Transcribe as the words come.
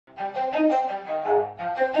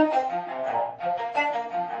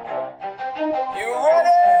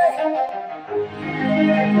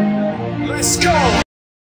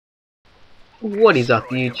What is up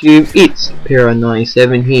YouTube, it's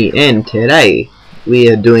Mw3 here, and today we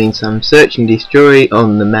are doing some search and destroy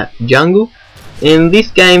on the map Jungle. And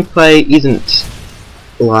this gameplay isn't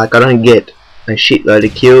like, I don't get a shitload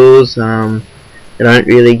of kills, I don't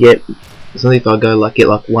really get, it's not if I go like get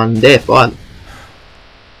like one death either.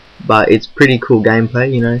 But it's pretty cool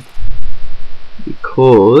gameplay, you know,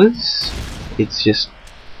 because it's just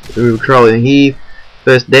real trolling here.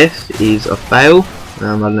 First death is a fail.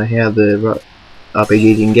 I don't know how the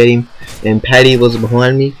RPG didn't get him, and Paddy was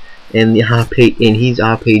behind me, and his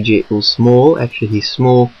RPG was small. Actually, his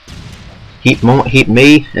small hit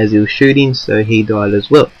me as he was shooting, so he died as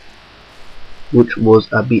well, which was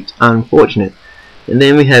a bit unfortunate. And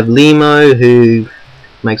then we have Limo, who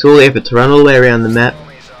makes all the effort to run all the way around the map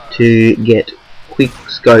to get quick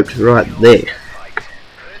scoped right there,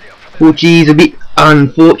 which is a bit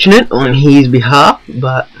unfortunate on his behalf,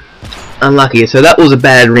 but unlucky. So that was a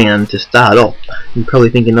bad round to start off. You're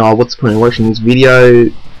probably thinking, oh, what's the point of watching this video,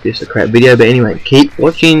 just a crap video, but anyway, keep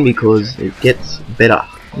watching because it gets better.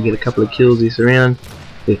 I get a couple of kills this round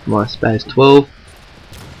with my Spaz 12,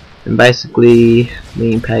 and basically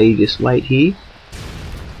me and Paddy just wait here.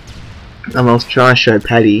 And I was trying to show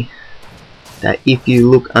Paddy that if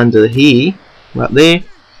you look under here, right there,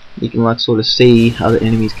 you can like sort of see other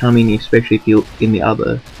enemies coming, especially if you look in the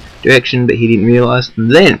other direction, but he didn't realise.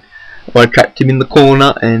 And then I trapped him in the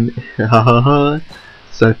corner, and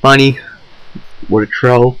so funny, what a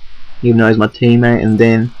troll, even though he's my teammate, and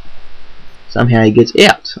then somehow he gets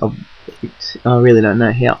out. I really don't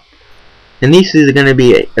know how. And this is going to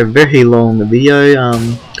be a very long video,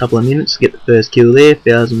 couple of minutes to get the first kill there,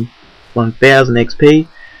 1000 XP,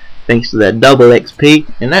 thanks to that double XP,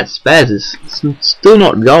 and that Spaz is still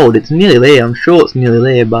not gold. It's nearly there, I'm sure it's nearly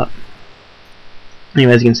there, but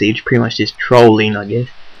anyway, as you can see, it's pretty much just trolling, I guess.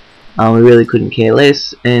 We really couldn't care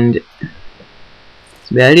less, and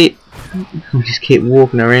that's about it. We just keep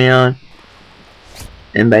walking around,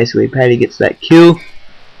 and basically Paddy gets that kill.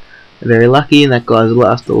 Very lucky, and that guy's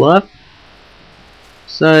last alive.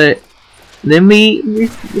 So then we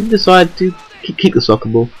decide to kick the soccer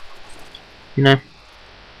ball, you know,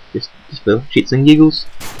 just for shits and giggles.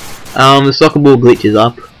 The soccer ball glitches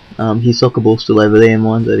up. His soccer ball's still over there and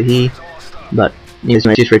mine's over here, but it's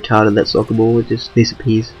just retarded, that soccer ball, it just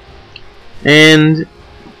disappears. And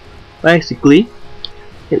basically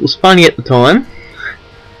it was funny at the time.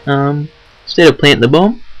 Instead of planting the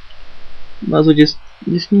bomb, might as well just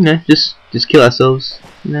you know, just kill ourselves,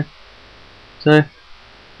 you know. So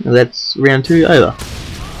that's round 2 over,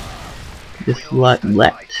 just like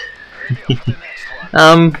that.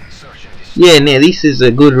 Yeah, now this is a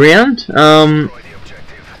good round.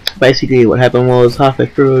 Basically what happened was, halfway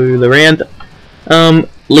through the round,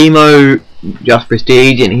 Limo just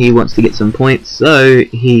prestige and he wants to get some points, so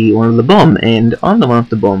he wanted the bomb, and I'm the one with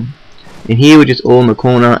the bomb. And here we're just all in the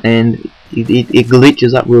corner, and it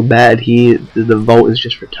glitches up real bad here. The vault is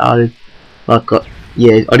just retarded. Like,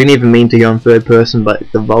 yeah, I didn't even mean to go in third person, but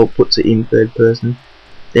the vault puts it in third person.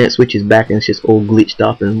 Then it switches back and it's just all glitched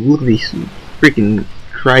up, and look at this, freaking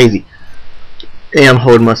crazy. And I'm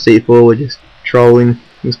holding my C4, just trolling.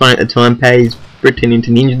 It was funny at the time, Paddy's pretending to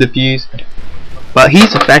ninja defuse. But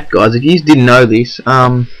here's the fact, guys, if you didn't know this,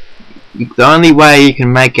 the only way you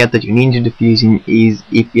can make out that you're ninja defusing is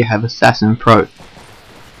if you have Assassin Pro.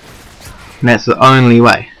 And that's the only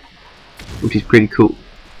way, which is pretty cool.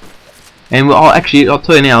 And well, I'll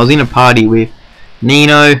tell you now, I was in a party with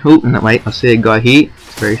Nino. Oh, no, wait, I see a guy here.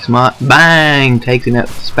 It's very smart. Bang! Takes him out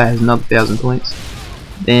with Spaz, another 1000 points.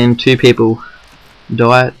 Then 2 people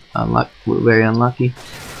die. We're very unlucky.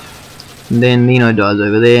 And then Nino dies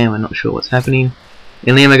over there, and we're not sure what's happening.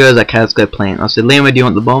 And Lima goes, okay, let's go plant. I said, Lima, do you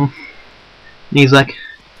want the bomb? And he's like,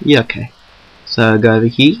 yeah, okay. So I go over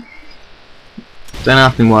here. Don't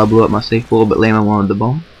ask me why I blew up my C4, but Lima wanted the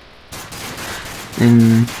bomb.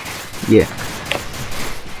 And yeah,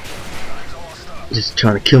 just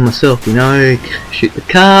trying to kill myself, you know. Shoot the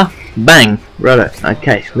car, bang, righto.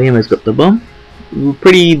 Okay, Lima's got the bomb.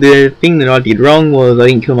 The thing that I did wrong was I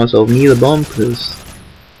didn't kill myself near the bomb, because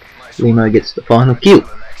Limo gets the final kill,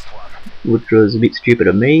 which was a bit stupid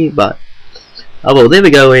of me, but oh well, there we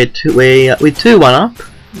go. We're 2-1 up.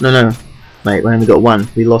 No, mate, we only got 1.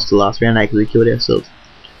 We lost the last round because we killed ourselves.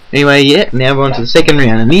 Anyway, yeah, now we're on to the second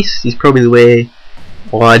round, and this is probably where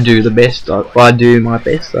I do the best. I do my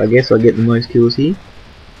best, I guess. I get the most kills here.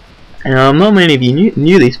 And not many of you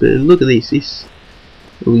knew this, but look at this.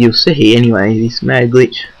 Well, you'll see anyway, this mad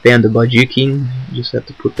glitch founded by Juking. You just have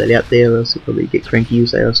to put that out there, or else you'll probably get cranky. You'll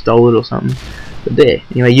say I stole it or something. But there,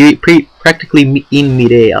 anyway, you're practically in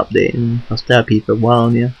mid-air up there, and I'll stay up here for a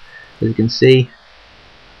while now. as you can see.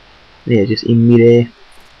 Yeah, just in midair.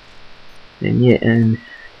 And yeah, and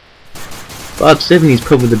 5.7 is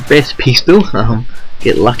probably the best pistol.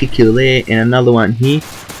 Get lucky kill there, and another one here.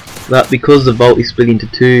 But because the vault is split into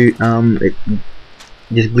two, it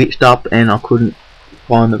just glitched up and I couldn't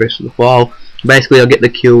find the rest of the file. Basically, I'll get the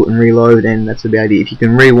kill and reload, and that's about it. If you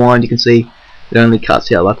can rewind, you can see it only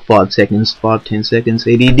cuts out like 5 seconds, 5-10 seconds.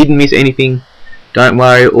 If you didn't miss anything, don't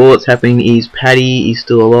worry. All that's happening is Paddy is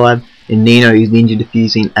still alive, and Nino is ninja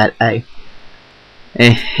defusing at A.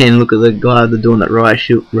 And look at the guy that's doing that right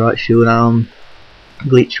shield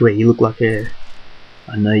glitch where you look like a,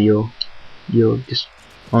 I know you're just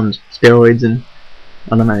on steroids, and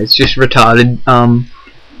I don't know, it's just retarded.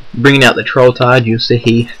 Bringing out the troll tard, you'll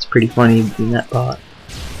see it's pretty funny in that part.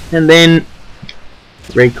 And then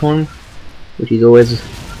recon, which is always a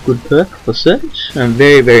good perk for search, and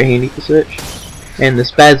very handy for search. And the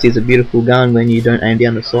spaz is a beautiful gun when you don't aim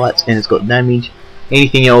down the sights, and it's got damage.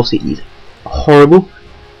 Anything else it is horrible.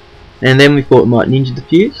 And then we thought it might ninja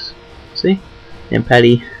defuse, see, and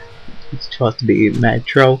Paddy tries to be a mad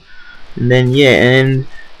troll. And then yeah, and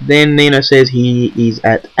then Nino says he is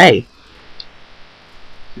at A,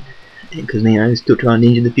 because Nino is still trying to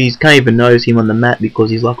ninja defuse. Can't even notice him on the map because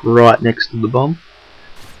he's like right next to the bomb.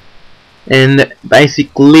 And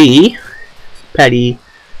basically Paddy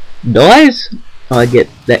dies. I get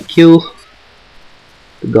that kill.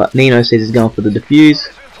 The guy Nino says he's going for the defuse,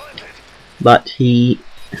 but he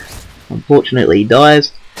unfortunately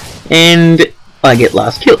dies, and I get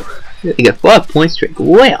last kill. You get 5 point streak.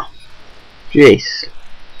 Wow, jeez.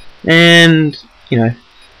 And you know,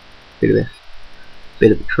 bit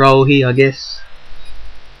of a troll here, I guess.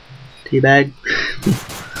 Teabag.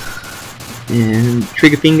 And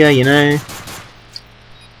trigger finger, you know.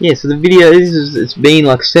 Yeah, so the video it's been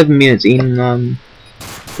like 7 minutes in. I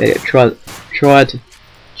tried to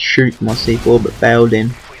shoot my C4 but failed,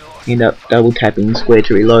 and ended up double tapping square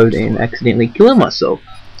to reload and accidentally killing myself,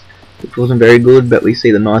 which wasn't very good. But we see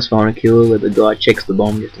the nice final kill where the guy checks the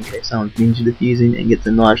bomb just in case someone's ninja defusing and gets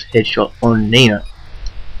a nice headshot on Nino.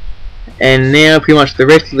 And now pretty much the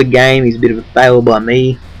rest of the game is a bit of a fail by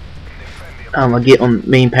me.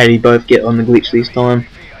 Me and Paddy both get on the glitch this time,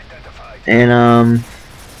 and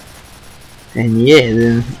yeah,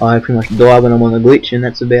 then I pretty much die when I'm on the glitch, and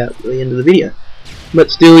that's about the end of the video.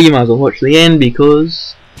 But still, you might as well watch the end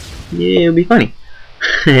because yeah, it'll be funny.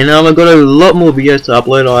 And I've got a lot more videos to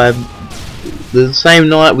upload. The same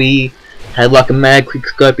night we had like a mad quick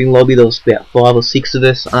scoping lobby. There was about 5 or 6 of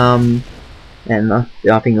us, and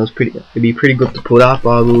I think it'd be pretty good to put up.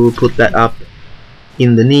 I will put that up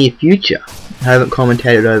in the near future. I haven't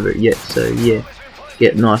commentated over it yet, so yeah,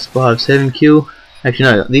 get a nice 5-7 kill.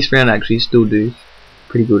 Actually no, this round I actually still do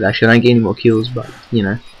pretty good. Actually I don't get any more kills, but you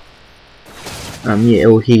know. Yeah,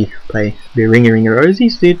 or he play the ringer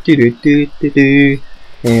rosies,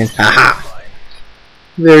 and haha,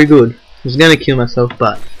 very good. I was gonna kill myself,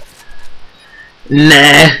 but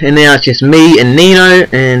nah. And now it's just me and Nino,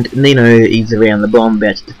 and Nino is around the bomb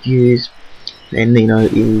about to defuse, and Nino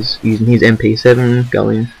is using his MP7,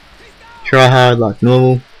 going try hard like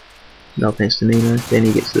normal. No offense to Nino. Then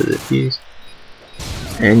he gets the defuse,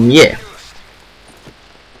 and yeah.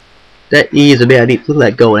 That is about it. Look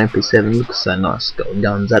at that gold MP7, looks so nice. Gold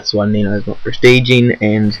guns, that's why Nino's not prestiging,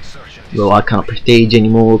 and well, I can't prestige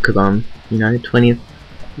anymore because I'm, you know, 20th.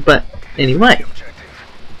 But anyway,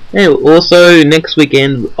 also next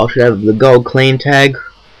weekend I should have the gold clan tag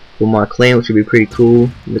for my clan, which would be pretty cool.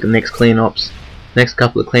 Look at the next clan ops, next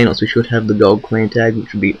couple of clan ops we should have the gold clan tag,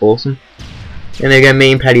 which would be awesome. And there you go,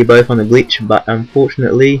 me and Paddy both on the glitch, but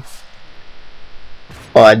unfortunately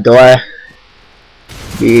I die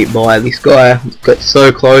by this guy. Got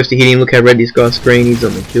so close to hit him. Look how red this guy's screen is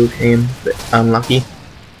on the kill cam, but unlucky.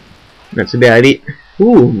 That's about it.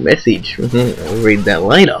 Ooh, message. I'll read that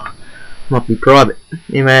later. Might be private.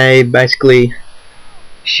 Anyway, basically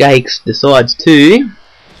Shakes decides to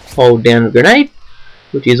hold down the grenade,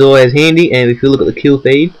 which is always handy, and if you look at the kill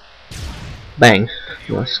feed, bang,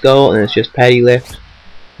 my skull, and it's just Paddy left.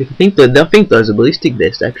 I think those are ballistic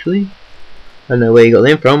vests actually. I don't know where you got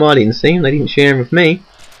them from. I didn't see them. They didn't share them with me.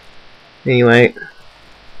 Anyway,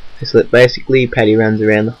 so basically Paddy runs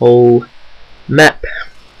around the whole map.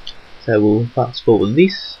 So we'll fast forward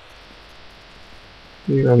this.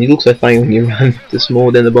 You look so funny when you run to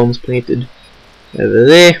small, then the bomb's planted over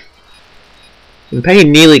there. And Paddy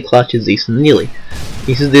nearly clutches this, nearly.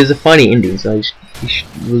 He says there's a funny ending, so it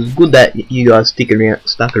was good that you guys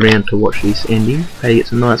stuck around to watch this ending. Paddy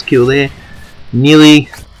gets a nice kill there. Nearly.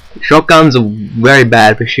 Shotguns are very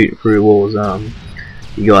bad for shooting through walls.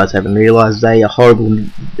 You guys haven't realised they are horrible.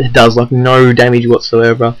 It does like no damage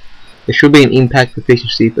whatsoever. There should be an impact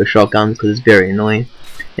efficiency for shotguns because it's very annoying.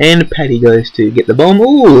 And Paddy goes to get the bomb.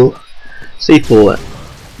 Ooh! C4.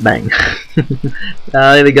 Bang.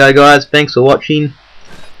 There we go, guys. Thanks for watching.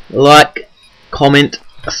 Like, comment,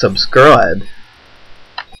 subscribe.